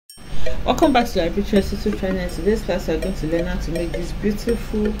Welcome back to LarryB YouTube channel. In today's class we are going to learn how to make this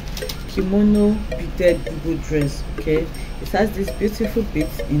beautiful kimono beaded bubu dress. Okay, it has this beautiful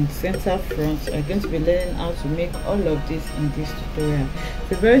bits in center front. We are going to be learning how to make all of this in this tutorial.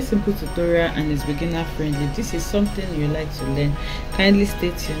 It's a very simple tutorial and it's beginner friendly. This is something you like to learn. Kindly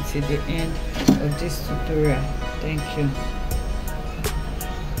stay tuned till the end of this tutorial. Thank you.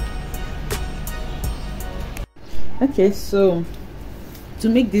 Okay, so to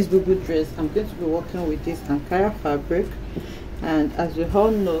make this bubu dress, I'm going to be working with this Ankara fabric, and as you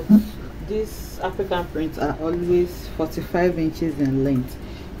all know, these African prints are always 45 inches in length.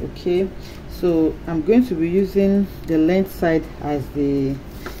 Okay, so I'm going to be using the length side as the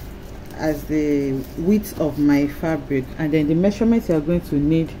width of my fabric, and then the measurements you are going to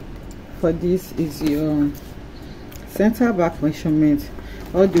need for this is your center back measurement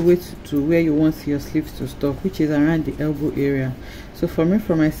all the way to where you want your sleeves to stop, which is around the elbow area. So for me,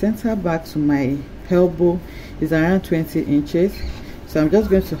 from my center back to my elbow is around 20 inches. So I'm just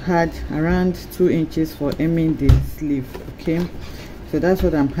going to add around 2 inches for aiming the sleeve. Okay, so that's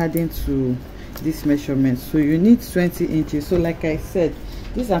what I'm adding to this measurement. So you need 20 inches. So like I said,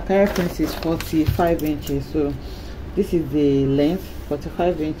 this Ankara print is 45 inches. So this is the length,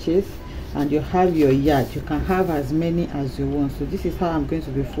 45 inches, and you have your yard. You can have as many as you want. So this is how I'm going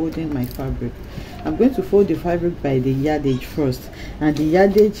to be folding my fabric. I'm going to fold the fabric by the yardage first, and the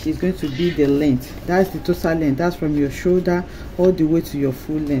yardage is going to be the length. That's the total length. That's from your shoulder all the way to your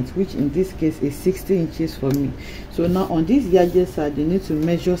full length, which in this case is 60 inches for me. So now on this yardage side, you need to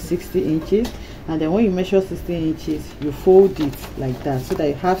measure 60 inches, and then when you measure 60 inches, you fold it like that so that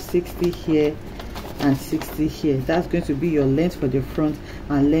you have 60 here and 60 here. That's going to be your length for the front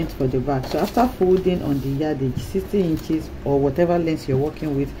and length for the back. So after folding on the yardage 60 inches or whatever length you're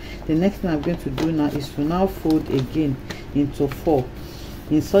working with, the next thing I'm going to do now is to now fold again into 4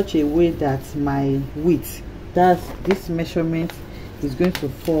 in such a way that my width, that's this measurement, is going to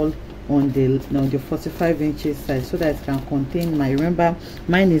fall on the 45 inches side, so that it can contain my, remember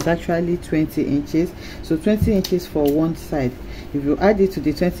mine is actually 20 inches, so 20 inches for one side. If you add it to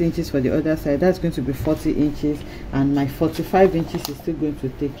the 20 inches for the other side, that's going to be 40 inches, and my 45 inches is still going to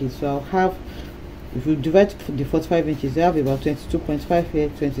take it. So I'll have, if you divide the 45 inches, you have about 22.5 here,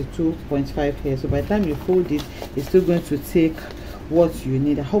 22.5 here. So by the time you fold it, it's still going to take what you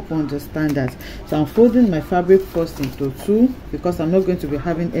need. I hope you understand that. So I'm folding my fabric first into 2 because I'm not going to be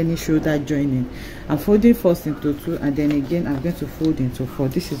having any shoulder joining. I'm folding first into 2, and then again I'm going to fold into 4.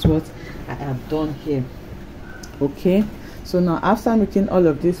 This is what I have done here. Okay, so now after making all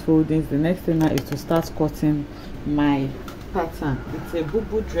of these foldings, the next thing now is to start cutting my pattern. It's a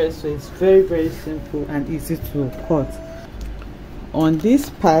bubu dress, so it's very simple and easy to cut. On this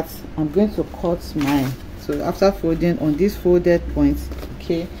part, I'm going to cut mine. So after folding on these folded points,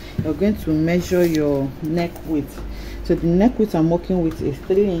 okay, you're going to measure your neck width. So the neck width I'm working with is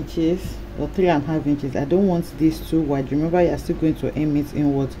 3 inches or 3.5 inches. I don't want this too wide. Remember, you're still going to aim it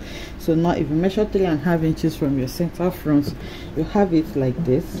inwards. So now if you measure 3.5 inches from your center front, you have it like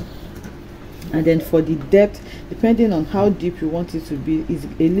this. And then for the depth, depending on how deep you want it to be, is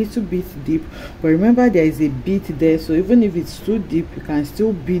a little bit deep, but remember there is a bit there, so even if it's too deep, you can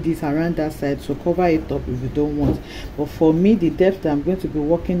still bead it around that side, so cover it up if you don't want. But for me, the depth that I'm going to be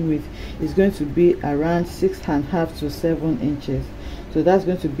working with is going to be around 6.5 to 7 inches. So that's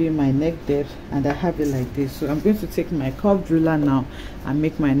going to be my neck depth, and I have it like this. So I'm going to take my curved ruler now and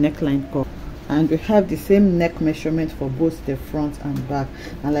make my neckline curve. And we have the same neck measurement for both the front and back.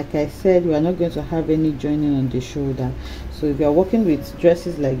 And like I said, we are not going to have any joining on the shoulder. So if you are working with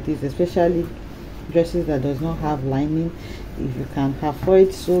dresses like this, especially dresses that does not have lining, if you can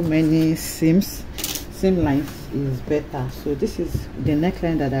avoid so many seam lines, is better. So this is the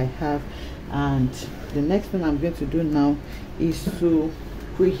neckline that I have, and the next thing I'm going to do now is to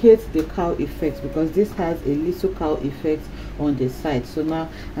create the cowl effect, because this has a little cowl effect on the side. So now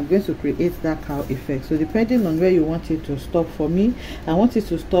I'm going to create that cowl effect. So depending on where you want it to stop, for me, I want it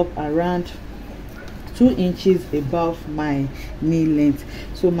to stop around 2 inches above my knee length.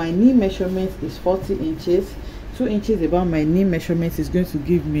 So my knee measurement is 40 inches. 2 inches above my knee measurement is going to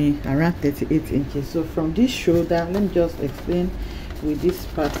give me around 38 inches. So from this shoulder, let me just explain with this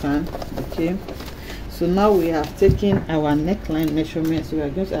pattern. Okay, so now we have taken our neckline measurement. So we are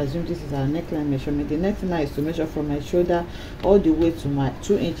going to assume this is our neckline measurement. The next thing now is to measure from my shoulder all the way to my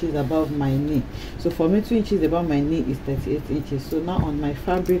 2 inches above my knee. So for me, 2 inches above my knee is 38 inches. So now on my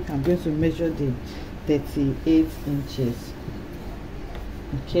fabric, I'm going to measure the 38 inches,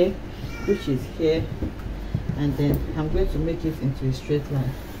 okay, which is here, and then I'm going to make it into a straight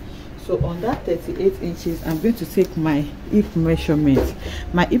line. So So on that 38 inches, I'm going to take my hip measurement.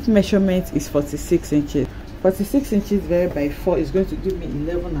 My hip measurement is 46 inches. 46 inches divided by 4 is going to give me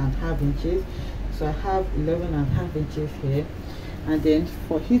 11.5 inches. So I have 11.5 inches here. And then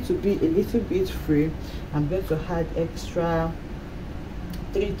for it to be a little bit free, I'm going to add extra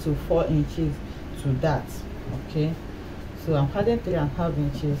 3 to 4 inches to that. Okay, so I'm adding 3.5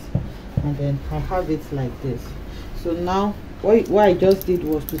 inches, and then I have it like this. So now what I just did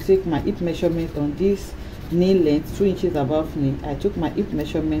was to take my hip measurement on this knee length, 2 inches above knee. I took my hip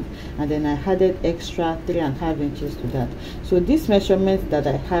measurement and then I added extra 3.5 inches to that. So this measurement that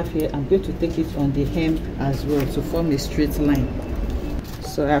I have here, I'm going to take it on the hem as well to form a straight line.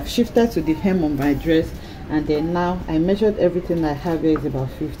 So I've shifted to the hem of my dress, and then now I measured everything I have here is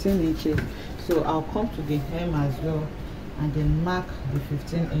about 15 inches. So I'll come to the hem as well and then mark the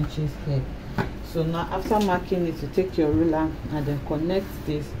 15 inches here. So now after marking it, you take your ruler and then connect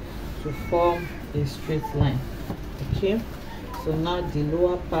this to form a straight line. Okay, so now the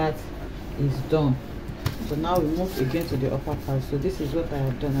lower part is done. So now we move again to the upper part. So this is what I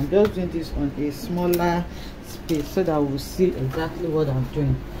have done. I'm just doing this on a smaller space so that we'll see exactly what I'm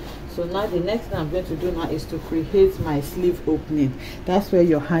doing. So now the next thing I'm going to do now is to create my sleeve opening. That's where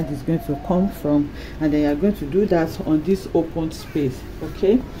your hand is going to come from, and then you're going to do that on this open space.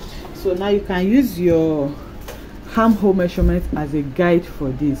 Okay, so now you can use your armhole measurement as a guide for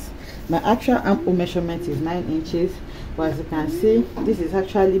this. My actual armhole measurement is 9 inches, but as you can see, this is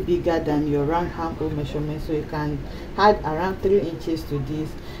actually bigger than your round armhole measurement, so you can add around 3 inches to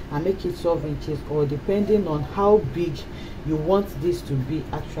this and make it 12 inches, or depending on how big you want this to be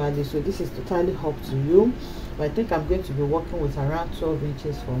actually. So this is totally up to you, but I think I'm going to be working with around 12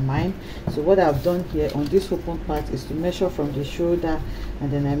 inches for mine. So what I've done here on this open part is to measure from the shoulder,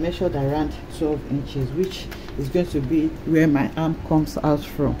 and then I measured around 12 inches, which is going to be where my arm comes out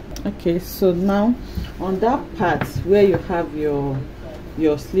from. Okay, so now on that part where you have your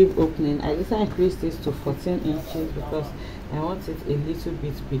sleeve opening, I later increased this to 14 inches because I want it a little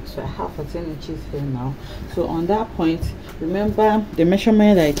bit big. So I have 14 inches here now. So on that point, remember the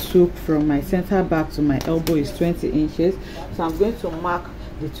measurement I took from my center back to my elbow is 20 inches. So I'm going to mark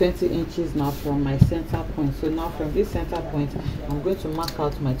the 20 inches now from my center point. So now from this center point, I'm going to mark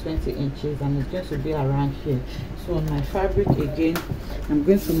out my 20 inches, and it's going to be around here. So on my fabric again, I'm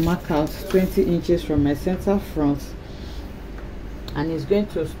going to mark out 20 inches from my center front, and it's going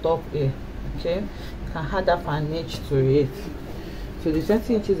to stop here. Okay, you can add up an inch to it. So the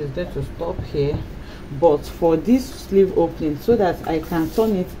 20 inches is going to stop here, but for this sleeve opening, so that I can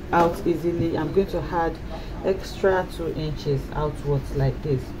turn it out easily, I'm going to add extra 2 inches outwards like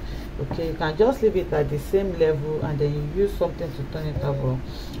this. Okay, you can just leave it at the same level and then you use something to turn it over.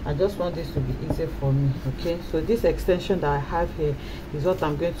 I just want this to be easy for me. Okay, so this extension that I have here is what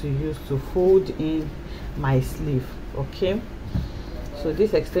I'm going to use to fold in my sleeve. Okay, so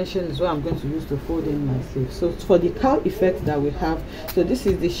this extension is what I'm going to use to fold in my sleeve. So for the cowl effect that we have, so this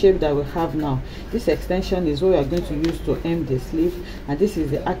is the shape that we have now. This extension is what we are going to use to hem the sleeve, and this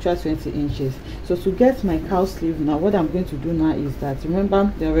is the actual 20 inches. So to get my cowl sleeve now, what I'm going to do now is that,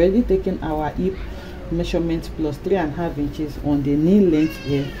 remember, they're already taking our hip measurement plus 3.5 inches on the knee length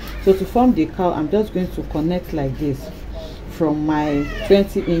here. So to form the cowl, I'm just going to connect like this from my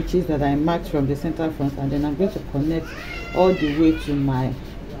 20 inches that I marked from the center front, and then I'm going to connect all the way to my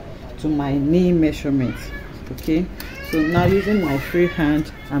knee measurement. Okay, so now using my free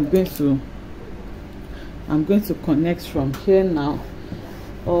hand, I'm going to connect from here now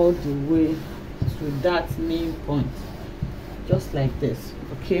all the way to that knee point, just like this.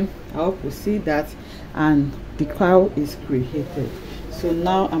 Okay, I hope you see that, and the cowl is created. So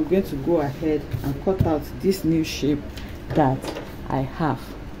now I'm going to go ahead and cut out this new shape that I have.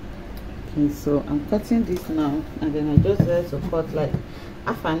 Okay, so I'm cutting this now, and then I just like to cut like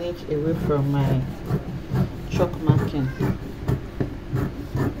half an inch away from my chalk marking.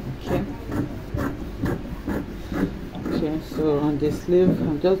 Okay, okay, so on the sleeve,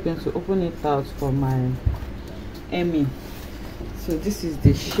 I'm just going to open it out for my hemming. So this is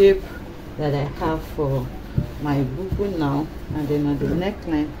the shape that I have for my bubu now, and then on the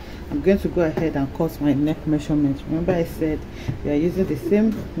neckline, I'm going to go ahead and cut my neck measurement. Remember I said we are using the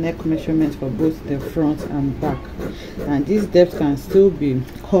same neck measurement for both the front and back, and this depth can still be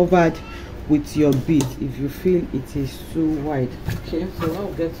covered with your bead if you feel it is too wide. Okay, so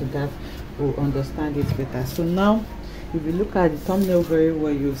when we get to that, we'll understand it better. So now if you look at the thumbnail very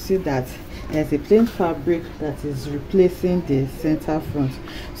well, you'll see that there's a plain fabric that is replacing the center front.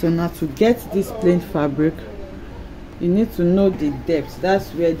 So now to get this plain fabric, you need to know the depth. That's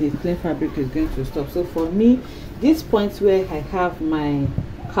where the plain fabric is going to stop. So for me, this point where I have my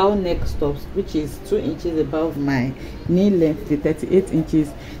cowl neck stops, which is 2 inches above my knee length, the 38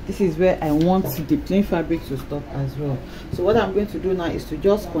 inches. This is where I want the plain fabric to stop as well. So what I'm going to do now is to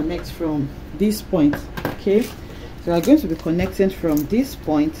just connect from this point. Okay, so I'm going to be connecting from this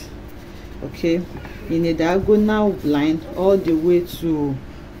point, okay, in a diagonal line all the way to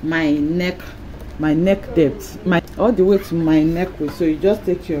my neck depth, all the way to my neck width. So you just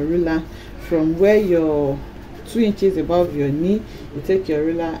take your ruler from where your 2 inches above your knee, you take your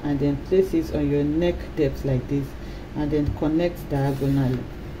ruler and then place it on your neck depth like this, and then connect diagonally.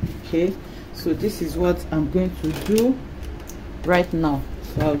 Okay, so this is what I'm going to do right now.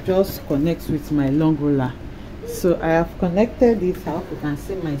 So I'll just connect with my long ruler. So I have connected it. I hope you can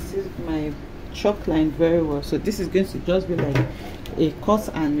see my chalk line very well. So this is going to just be like a cut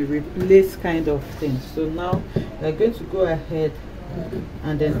and replace kind of thing. So now we're going to go ahead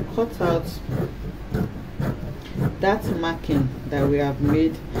and then cut out that marking that we have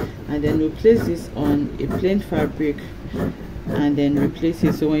made, and then we'll place this on a plain fabric and then replace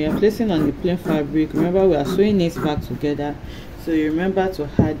it. So when you're placing on the plain fabric, remember we are sewing it back together, so you remember to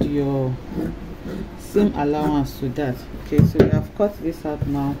add your seam allowance to that. Okay, so we have cut this out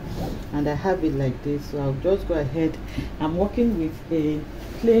now and I have it like this. So I'll just go ahead. I'm working with a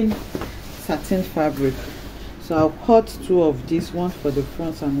plain satin fabric, so I'll cut 2 of these, one for the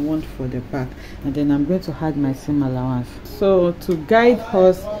front and one for the back, and then I'm going to add my seam allowance. So to guide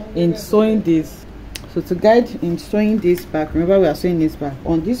us in sewing this, back, remember we are sewing this back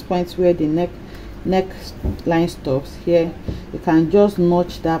on this point where the neck line stops here. You can just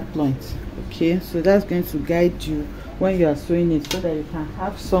notch that point. Okay, so that's going to guide you when you are sewing it, so that you can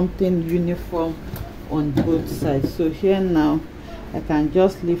have something uniform on both sides. So here now I can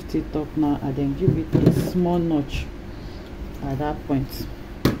just lift it up now and then give it a small notch at that point.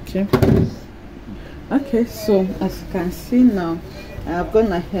 Okay, so as you can see now, I have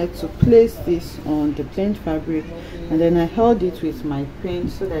gone ahead to place this on the plain fabric, and then I held it with my pin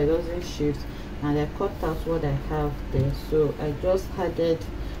so that it doesn't shift, and I cut out what I have there. So I just added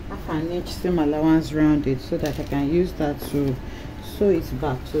half an inch seam allowance around it so that I can use that to sew it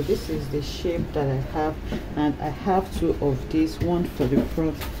back. So this is the shape that I have, and I have 2 of these, one for the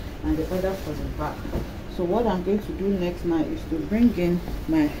front and the other for the back. So what I'm going to do next now is to bring in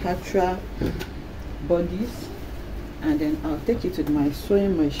my actual bodies, and then I'll take it to my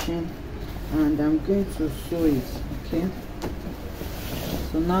sewing machine and I'm going to sew it. Okay,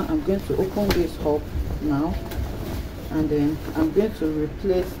 so now I'm going to open this up now, and then I'm going to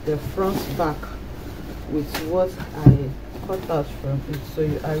replace the front back with what I cut out from it. So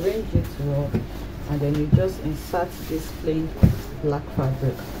you arrange it well, and then you just insert this plain black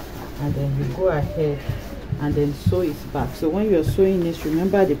fabric, and then you go ahead and then sew it back. So when you're sewing this,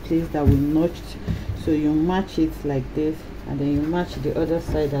 remember the place that we notched, so you match it like this, and then you match the other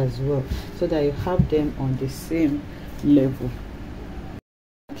side as well, so that you have them on the same level.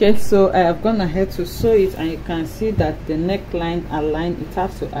 Okay, so I have gone ahead to sew it, and you can see that the neckline aligned. It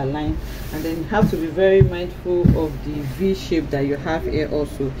has to align, and then you have to be very mindful of the V shape that you have here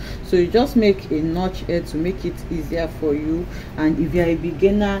also. So you just make a notch here to make it easier for you, and if you are a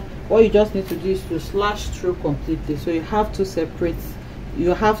beginner, all you just need to do is to slash through completely. So you have 2 separate,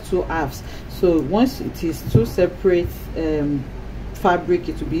 you have 2 halves. So once it is 2 separate fabric,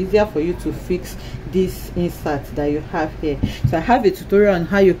 it will be easier for you to fix this insert that you have here. So I have a tutorial on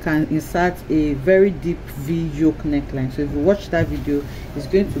how you can insert a very deep V yoke neckline. So if you watch that video, it's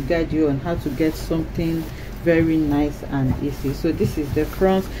going to guide you on how to get something very nice and easy. So this is the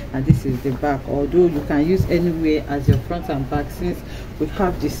front and this is the back, although you can use anywhere as your front and back, since we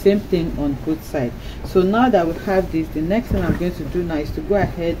have the same thing on both sides. So now that we have this, the next thing I'm going to do now is to go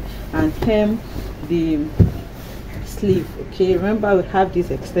ahead and hem the sleeve. Okay, remember we have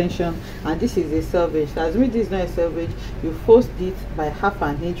this extension, and this is a selvage. So as this is not a selvage, you fold it by half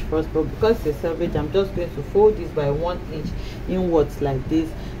an inch first, but because it's a selvage, I'm just going to fold this by 1 inch inwards like this,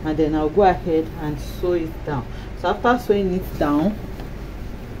 and then I'll go ahead and sew it down. So after sewing it down,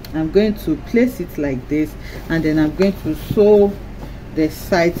 I'm going to place it like this, and then I'm going to sew the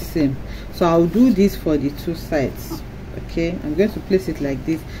side seam. So I'll do this for the 2 sides. Okay, I'm going to place it like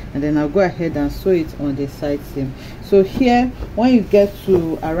this, and then I'll go ahead and sew it on the side seam. So here, when you get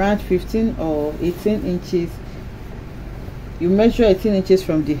to around 15 or 18 inches, you measure 18 inches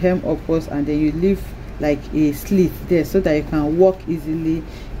from the hem upwards, and then you leave like a slit there so that you can walk easily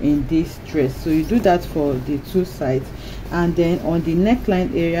in this dress. So you do that for the 2 sides, and then on the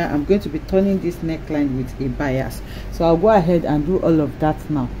neckline area, I'm going to be turning this neckline with a bias. So I'll go ahead and do all of that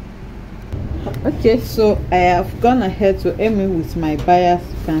now. Okay, so I have gone ahead to hem it with my bias.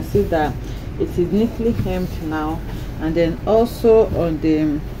 You can see that it is neatly hemmed now, and then also on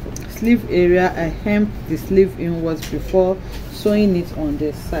the sleeve area I hemmed the sleeve inwards before sewing it on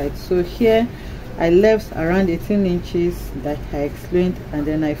the side. So here I left around 18 inches like I explained, and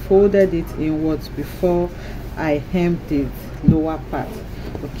then I folded it inwards before I hemmed the lower part.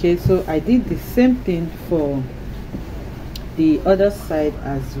 Okay, so I did the same thing for the other side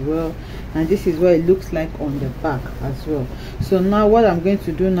as well, and this is what it looks like on the back as well. So now what I'm going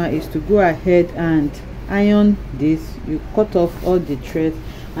to do now is to go ahead and iron this. You cut off all the threads,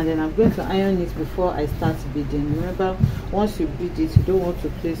 and then I'm going to iron it before I start beading. Remember, once you bead it, you don't want to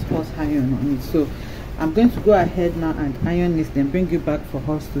place hot iron on it. So I'm going to go ahead now and iron this, then bring it back for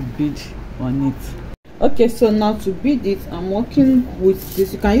us to bead on it. Okay, so now to bead it, I'm working with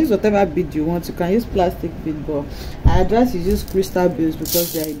this. You can use whatever bead you want. You can use plastic bead, but I advise you use crystal beads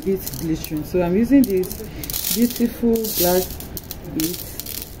because they are a bit glittering. So I'm using this beautiful glass bead,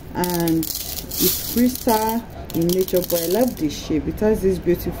 and it's crystal in nature, but I love the shape. It has this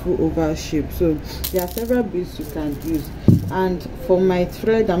beautiful oval shape. So there are several beads you can use. And for my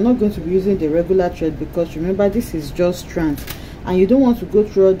thread, I'm not going to be using the regular thread because remember, this is just strands, and you don't want to go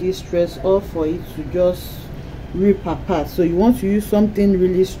through all these threads or for it to just rip apart. So you want to use something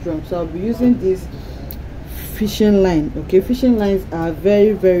really strong. So I'll be using this fishing line. Okay, fishing lines are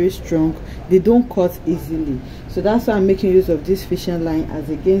very, very strong. They don't cut easily, so that's why I'm making use of this fishing line as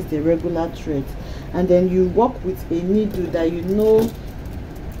against the regular thread. And then you work with a needle that you know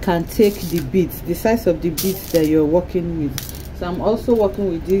can take the beads, the size of the beads that you're working with. So I'm also working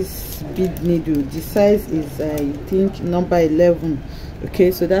with this bead needle. The size is I think number 11.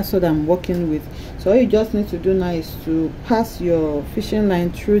 Okay, so that's what I'm working with. So all you just need to do now is to pass your fishing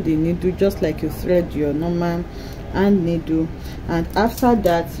line through the needle just like you thread your normal hand needle, and after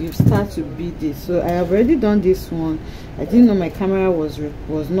that you start to bead it. So I have already done this one. I didn't know my camera was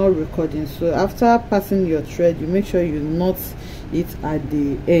not recording. So after passing your thread, you make sure you knot it at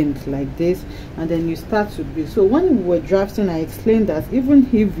the end like this, and then you start to bead. So when we were drafting, I explained that even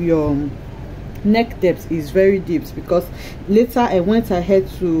if your neck depth is very deep, because later I went ahead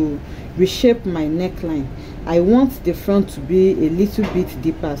to reshape my neckline, I want the front to be a little bit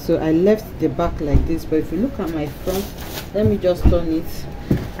deeper, so I left the back like this. But if you look at my front, let me just turn it.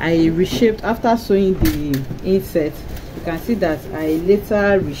 I reshaped after sewing the inset. You can see that I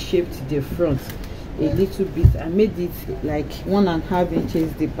later reshaped the front a little bit. I made it like 1.5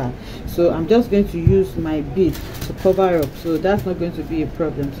 inches deeper. So I'm just going to use my bead to cover up, so that's not going to be a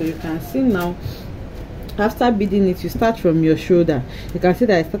problem. So you can see now, after beading it, you start from your shoulder. You can see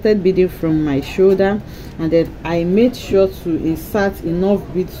that I started beading from my shoulder, and then I made sure to insert enough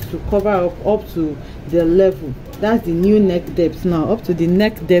beads to cover up to the level. That's the new neck depth now, up to the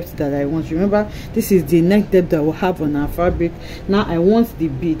neck depth that I want. Remember, this is the neck depth that we'll have on our fabric. Now I want the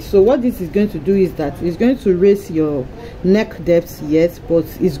bead. So what this is going to do is that it's going to raise your neck depth, yes, but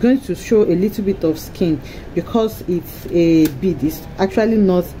it's going to show a little bit of skin because it's a bead. It's actually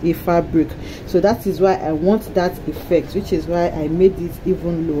not a fabric. So that is why I want that effect, which is why I made it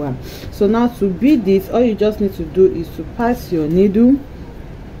even lower. So now to bead it, all you just need to do is to pass your needle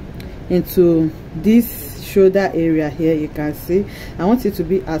into this shoulder area here. You can see I want it to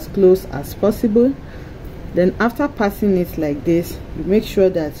be as close as possible. Then after passing it like this, you make sure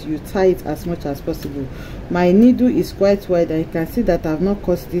that you tie it as much as possible. My needle is quite wide, and you can see that I've not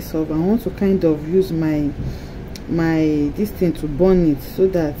cut this off. I want to kind of use my this thing to burn it, so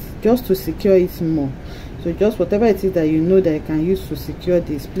that just to secure it more. So just whatever it is that you know that I can use to secure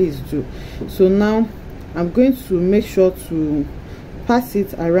this, please do. So now I'm going to make sure to pass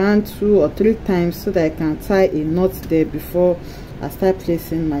it around 2 or 3 times so that I can tie a knot there before I start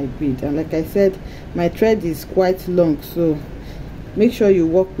placing my bead. And like I said, my thread is quite long, so make sure you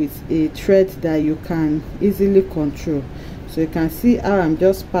work with a thread that you can easily control. So you can see how I'm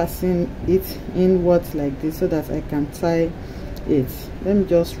just passing it inwards like this so that I can tie it. Let me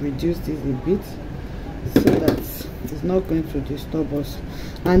just reduce this a bit so that it's not going to disturb us.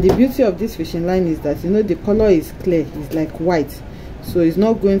 And the beauty of this fishing line is that, you know, the color is clear, it's like white, so it's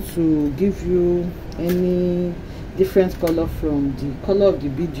not going to give you any different color from the color of the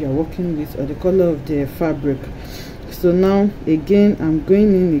bead you're working with or the color of the fabric. So now again, I'm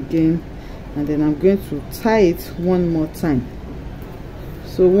going in again, and then I'm going to tie it one more time.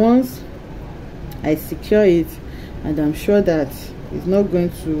 So once I secure it and I'm sure that it's not going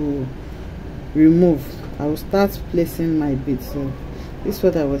to remove, I will start placing my bead. So this is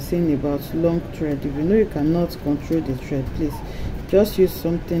what I was saying about long thread. If you know you cannot control the thread, please just use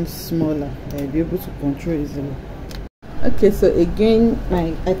something smaller that you'll be able to control easily. Okay, so again,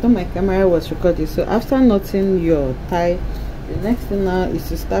 I thought my camera was recording. So after knotting your tie, the next thing now is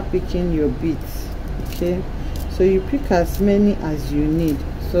to start picking your beads. Okay, so you pick as many as you need.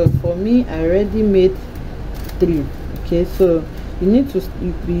 So for me, I already made 3. Okay, so you need to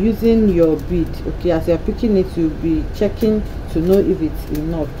be using your bead. Okay, as you're picking it, you'll be checking to know if it's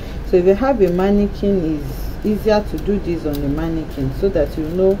enough. So if you have a mannequin, it's easier to do this on the mannequin so that you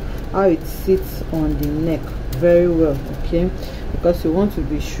know how it sits on the neck very well. Okay, because you want to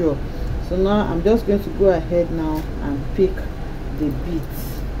be sure. So now I'm just going to go ahead now and pick the beads.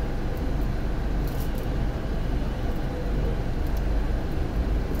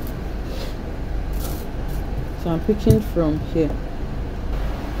 So I'm picking from here.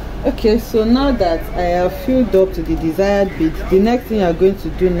 Okay, so now that I have filled up to the desired bead, the next thing you're going to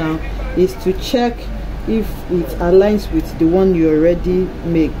do now is to check if it aligns with the one you already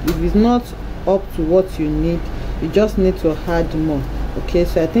make. If it's not up to what you need, you just need to add more. Okay,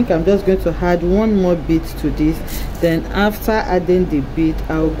 so I think I'm just going to add 1 more bead to this. Then after adding the bead,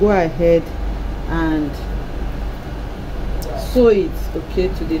 I'll go ahead and sew it, okay,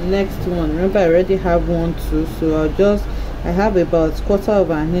 to the next one. Remember, I already have 1, 2, so I have about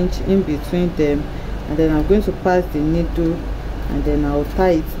 1/4 inch in between them, and then I'm going to pass the needle and then I'll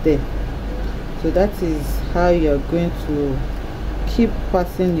tie it there. So that is how you're going to keep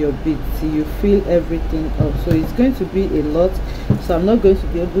passing your beads till you fill everything up. So it's going to be a lot, so I'm not going to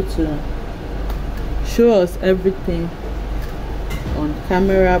be able to show us everything on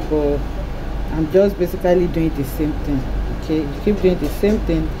camera, but I'm just basically doing the same thing. Okay, you keep doing the same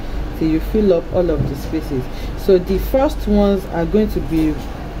thing till you fill up all of the spaces. So the first ones are going to be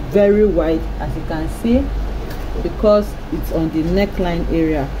very wide, as you can see, because it's on the neckline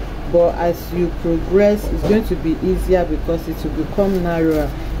area. But as you progress, it's going to be easier because it will become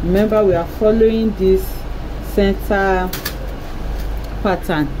narrower. Remember, we are following this center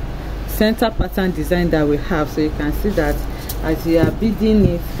pattern design that we have. So you can see that as you are beading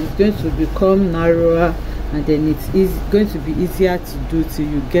it, it's going to become narrower, and then it's going to be easier to do till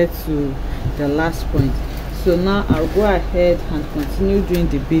you get to the last point. So now I'll go ahead and continue doing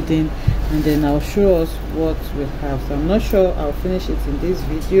the beading, and then I'll show us what we have. So I'm not sure I'll finish it in this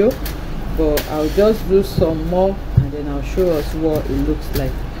video, but I'll just do some more and then I'll show us what it looks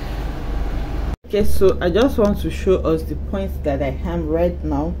like. Okay, so I just want to show us the points that I am right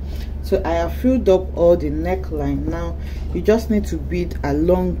now. So I have filled up all the neckline. Now you just need to bead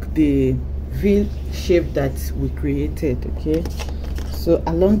along the V shape that we created. Okay, so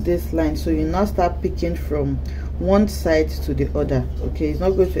along this line, so you now start picking from one side to the other. Okay, it's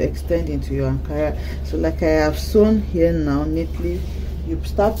not going to extend into your ankara. So like I have sewn here now neatly, you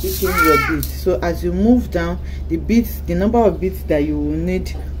start picking your beads. So as you move down, the beads, the number of beads that you will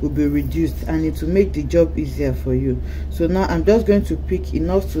need will be reduced, and it will make the job easier for you. So now I'm just going to pick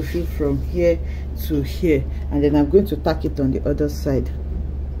enough to fill from here to here, and then I'm going to tack it on the other side.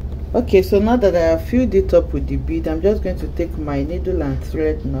 Okay, so now that I have filled it up with the bead, I'm just going to take my needle and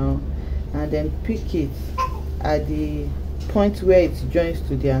thread now and then pick it at the point where it joins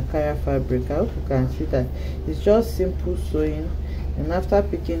to the ankara fabric. I hope you can see that. It's just simple sewing, and after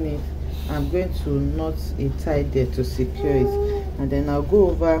picking it, I'm going to knot a tie there to secure it, and then I'll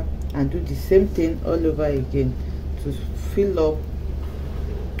go over and do the same thing all over again to fill up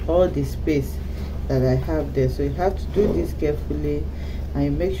all the space that I have there. So you have to do this carefully, and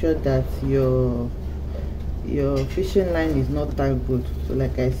you make sure that your fishing line is not tangled. So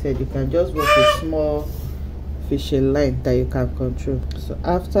like I said, you can just work a small fishing line that you can control. So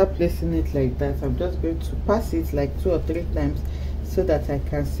after placing it like that, I'm just going to pass it like 2 or 3 times so that I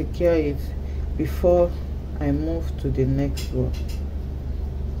can secure it before I move to the next one.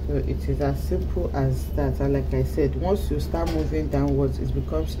 So it is as simple as that. And like I said, once you start moving downwards, it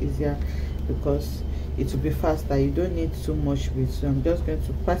becomes easier because it will be faster. You don't need too much bead. So I'm just going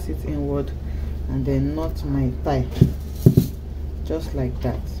to pass it inward and then knot my tie just like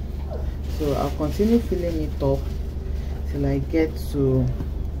that. So I'll continue filling it up till I get to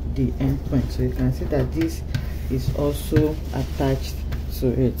the end point. So you can see that this is also attached to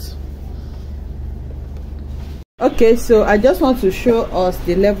it. Okay, so I just want to show us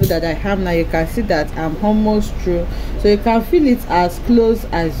the level that I have now. You can see that I'm almost through, so you can feel it as close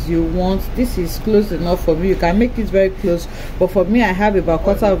as you want. This is close enough for me. You can make it very close, but for me I have about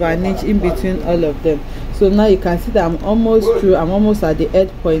 1/4 inch in between all of them. So now you can see that I'm almost through. I'm almost at the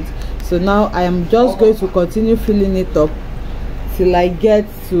end point. So now I am just going to continue filling it up till I get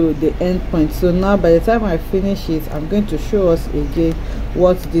to the end point. So now by the time I finish it, I'm going to show us again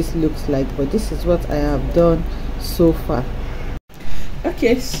what this looks like, but this is what I have done so far. Okay,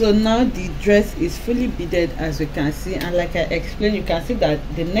 Okay, so now the dress is fully beaded, as you can see, and like I explained, you can see that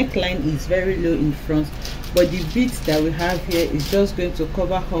the neckline is very low in front, but the beads that we have here is just going to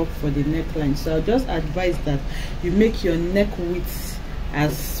cover up for the neckline. So I'll just advise that you make your neck width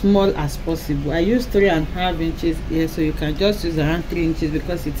as small as possible. I use 3.5 inches here, so you can just use around 3 inches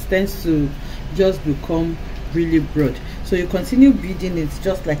because it tends to just become really broad. So you continue beading it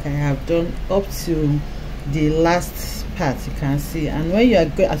just like I have done up to the last part, you can see, and when you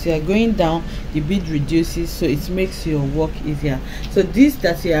are as you are going down, the bead reduces, so it makes your work easier. So this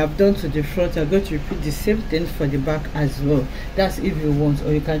that you have done to the front, you're going to repeat the same thing for the back as well. That's if you want,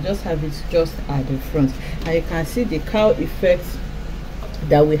 or you can just have it just at the front. And you can see the cowl effect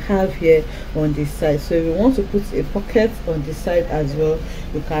that we have here on this side. So if you want to put a pocket on the side as well,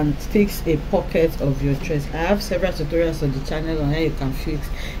 you can fix a pocket of your dress. I have several tutorials on the channel on how you can fix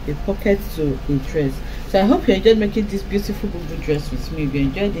a pocket to a dress. So I hope you enjoyed making this beautiful bubu dress with me. If you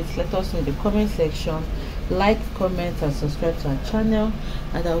enjoyed it, let us know in the comment section. Like, comment and subscribe to our channel,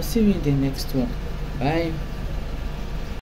 and I will see you in the next one. Bye.